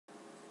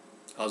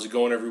How's it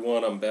going,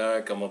 everyone? I'm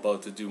back. I'm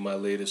about to do my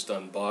latest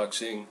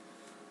unboxing.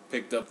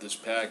 Picked up this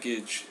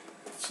package.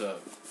 It's a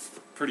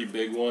pretty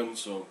big one,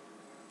 so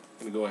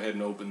I'm going to go ahead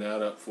and open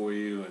that up for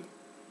you.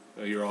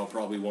 And you're all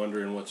probably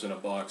wondering what's in a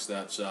box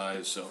that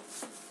size, so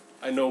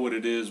I know what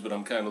it is, but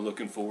I'm kind of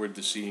looking forward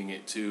to seeing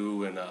it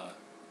too, and a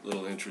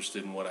little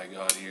interested in what I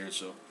got here.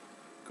 So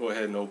go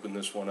ahead and open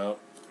this one up.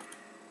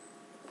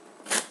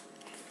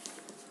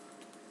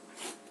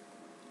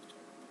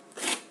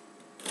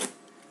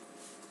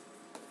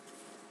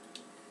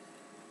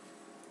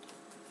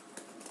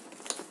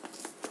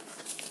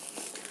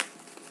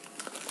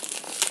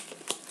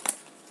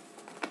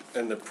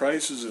 And the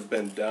prices have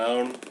been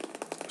down,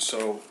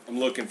 so I'm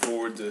looking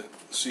forward to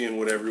seeing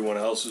what everyone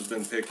else has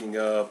been picking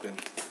up. And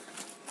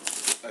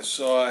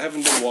I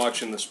haven't been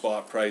watching the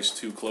spot price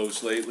too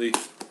close lately.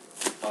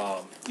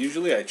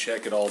 Usually I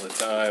check it all the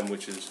time,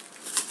 which is,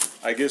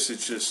 I guess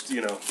it's just,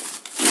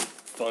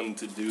 fun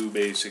to do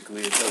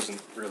basically. It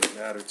doesn't really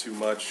matter too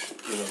much,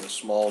 the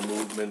small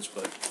movements,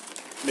 but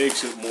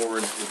makes it more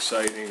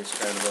exciting. It's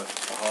kind of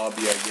a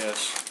hobby, I guess.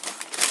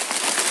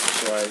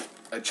 So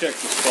I check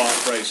the spot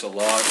price a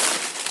lot.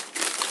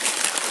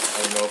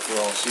 I don't know if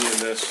we're all seeing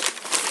this.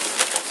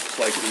 It's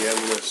like the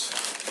endless.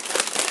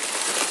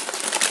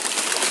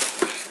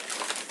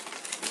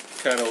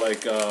 Kind of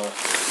like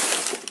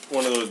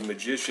one of those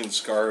magician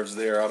scarves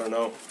there. I don't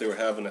know if they were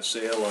having a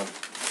sale on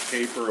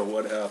paper or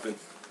what happened.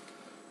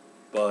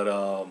 But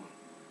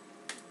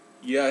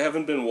yeah, I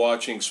haven't been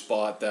watching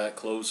spot that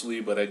closely,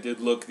 but I did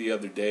look the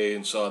other day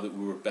and saw that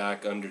we were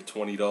back under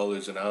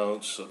 $20 an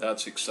ounce, so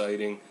that's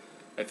exciting.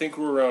 I think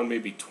we're around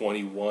maybe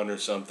 21 or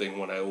something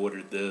when I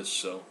ordered this,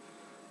 so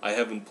I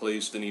haven't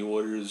placed any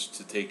orders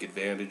to take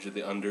advantage of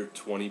the under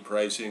 20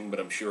 pricing, but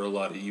I'm sure a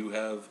lot of you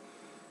have.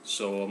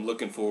 So I'm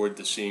looking forward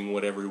to seeing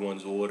what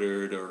everyone's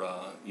ordered, or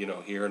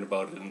hearing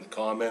about it in the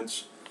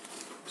comments.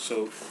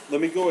 So let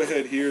me go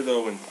ahead here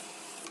though and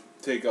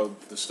take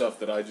out the stuff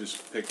that I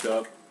just picked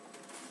up.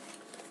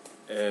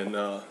 And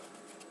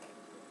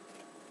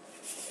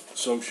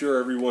so I'm sure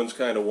everyone's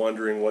kind of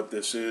wondering what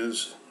this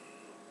is.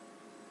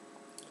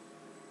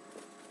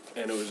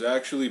 And it was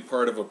actually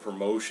part of a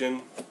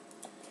promotion,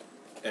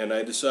 and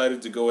I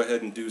decided to go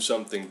ahead and do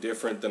something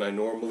different than I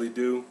normally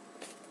do.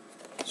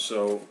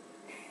 So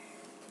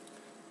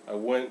I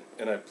went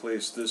and I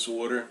placed this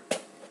order,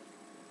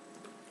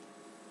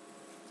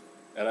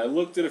 and I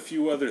looked at a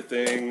few other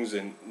things,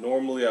 and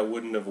normally I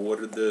wouldn't have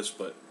ordered this,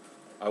 but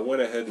I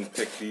went ahead and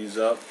picked these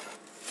up,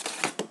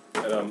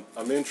 and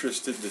I'm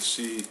interested to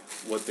see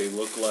what they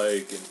look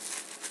like and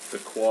the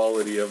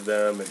quality of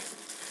them, and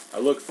I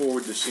look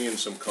forward to seeing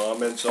some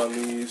comments on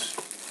these.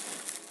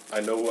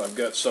 I know I've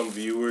got some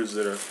viewers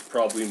that are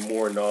probably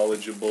more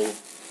knowledgeable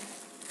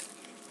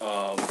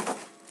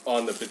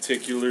on the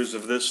particulars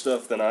of this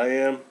stuff than I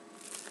am.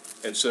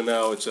 And so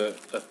now it's a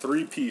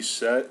three-piece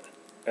set,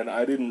 and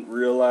I didn't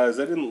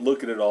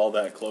look at it all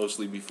that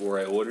closely before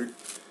I ordered.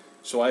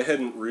 So I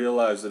hadn't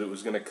realized that it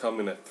was going to come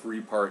in a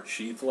three-part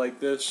sheath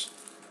like this.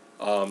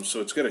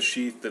 So it's got a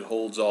sheath that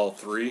holds all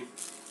three.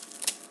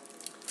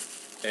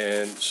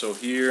 And so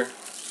here,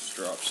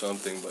 drop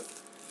something, but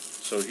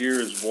so here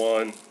is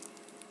one,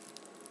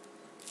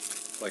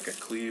 like a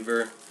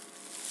cleaver.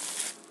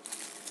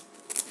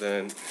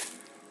 Then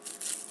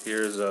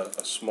here's a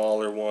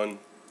smaller one.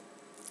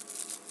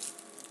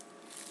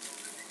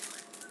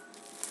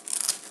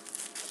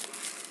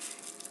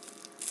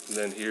 And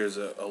then here's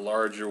a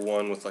larger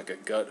one with like a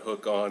gut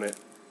hook on it.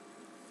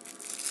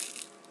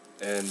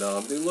 And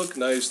they look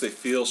nice, they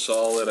feel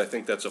solid. I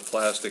think that's a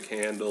plastic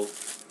handle,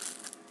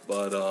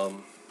 but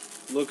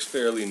looks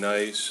fairly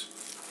nice.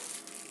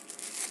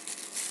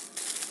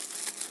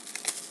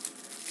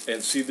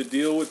 And see, the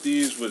deal with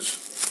these was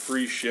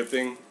free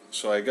shipping,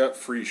 so I got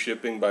free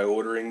shipping by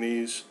ordering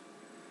these.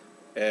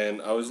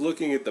 And I was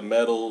looking at the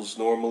metals.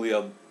 Normally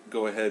I'll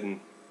go ahead and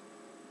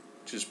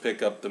just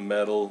pick up the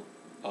metal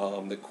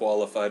that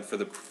qualified for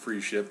the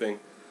free shipping,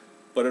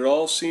 but it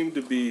all seemed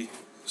to be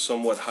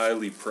somewhat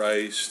highly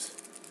priced,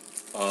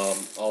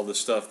 all the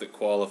stuff that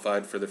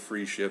qualified for the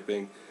free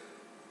shipping.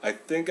 I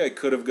think I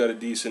could have got a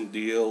decent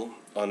deal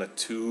on a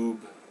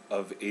tube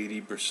of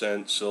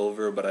 80%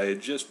 silver, but I had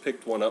just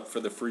picked one up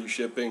for the free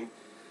shipping,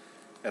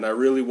 and I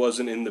really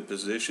wasn't in the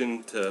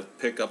position to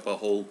pick up a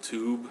whole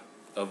tube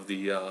of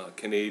the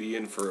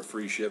Canadian for a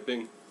free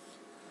shipping.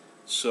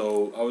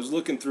 So I was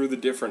looking through the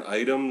different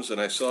items, and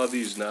I saw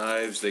these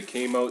knives. They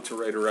came out to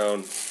right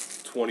around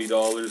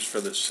 $20 for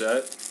the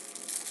set,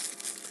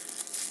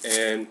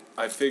 and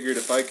I figured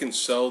if I can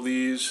sell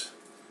these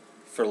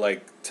for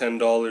like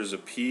 $10 a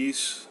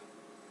piece,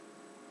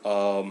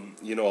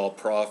 I'll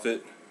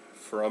profit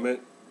from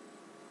it.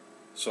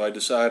 So I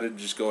decided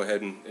to just go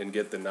ahead and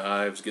get the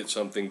knives, get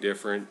something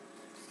different.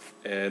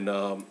 And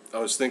I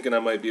was thinking I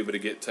might be able to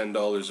get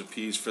 $10 a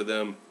piece for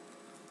them.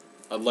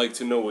 I'd like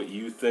to know what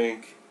you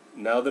think.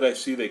 Now that I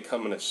see they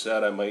come in a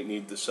set, I might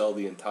need to sell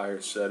the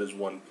entire set as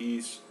one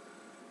piece.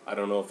 I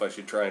don't know if I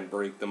should try and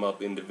break them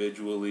up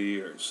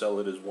individually or sell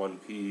it as one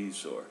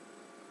piece, or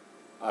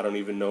I don't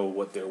even know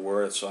what they're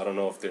worth, so I don't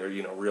know if they're,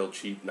 you know, real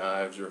cheap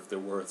knives or if they're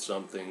worth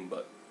something,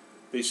 but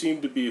they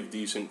seem to be of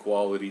decent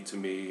quality to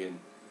me, and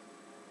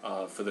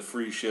for the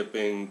free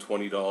shipping,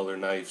 $20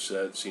 knife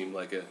set seemed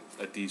like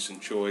a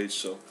decent choice,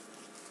 so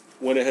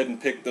went ahead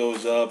and picked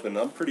those up, and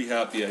I'm pretty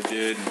happy I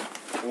did.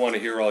 I want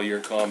to hear all your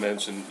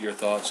comments and your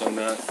thoughts on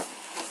that.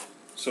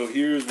 So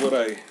here's what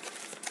I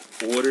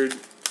ordered.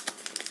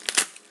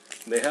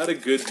 They had a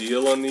good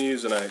deal on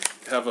these, and I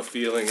have a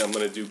feeling I'm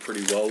going to do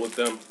pretty well with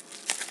them.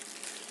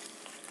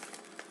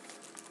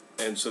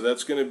 And so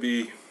that's going to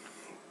be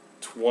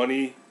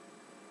 20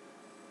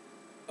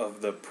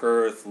 of the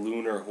Perth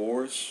Lunar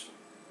Horse.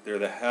 They're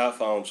the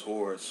half-ounce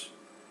horse.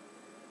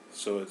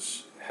 So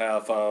it's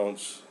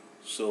half-ounce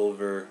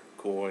silver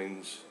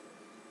coins.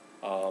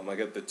 I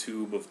got the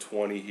tube of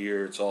 20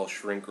 here. It's all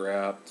shrink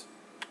wrapped.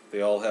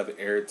 They all have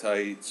air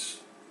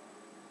tights.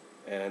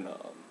 And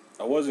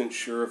I wasn't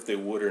sure if they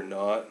would or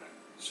not.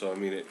 So I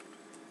mean, it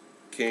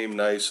came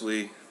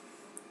nicely.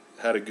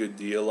 Had a good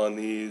deal on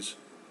these.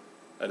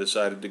 I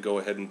decided to go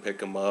ahead and pick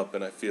them up,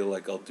 and I feel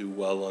like I'll do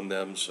well on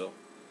them. So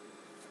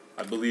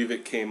I believe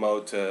it came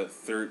out to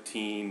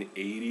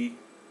 $13.80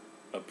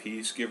 a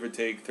piece, give or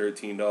take,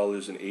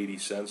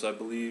 $13.80, I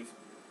believe.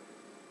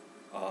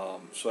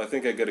 So I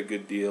think I got a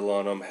good deal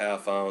on them.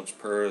 Half-ounce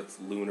Perth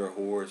Lunar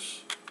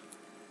Horse.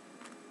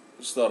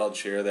 Just thought I'd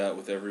share that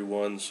with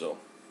everyone. So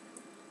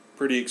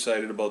pretty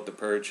excited about the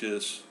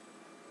purchase.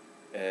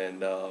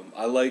 And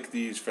I like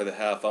these for the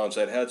half-ounce.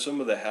 I'd had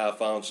some of the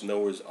half-ounce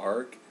Noah's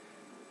Ark,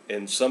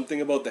 and something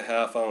about the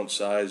half-ounce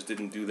size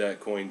didn't do that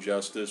coin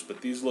justice,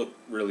 but these look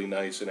really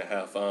nice in a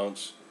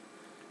half-ounce.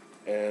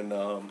 And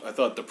I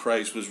thought the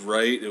price was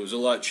right. It was a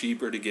lot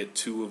cheaper to get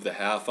 2 of the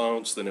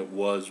half-ounce than it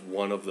was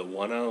 1 of the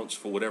 1 ounce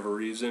for whatever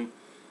reason.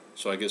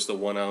 So I guess the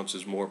 1 ounce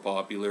is more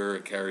popular.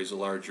 It carries a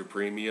larger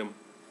premium.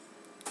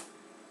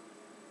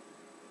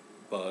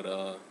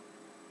 But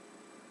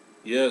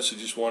yeah, so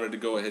just wanted to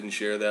go ahead and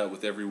share that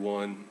with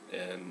everyone,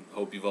 and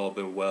hope you've all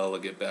been well. I'll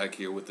get back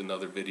here with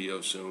another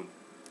video soon.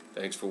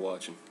 Thanks for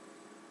watching.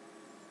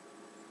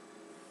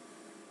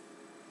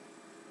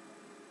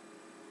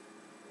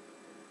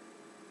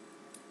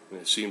 And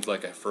it seems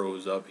like I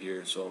froze up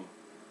here, so I'm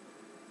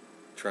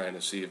trying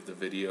to see if the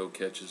video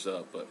catches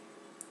up. But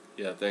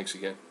yeah, thanks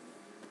again.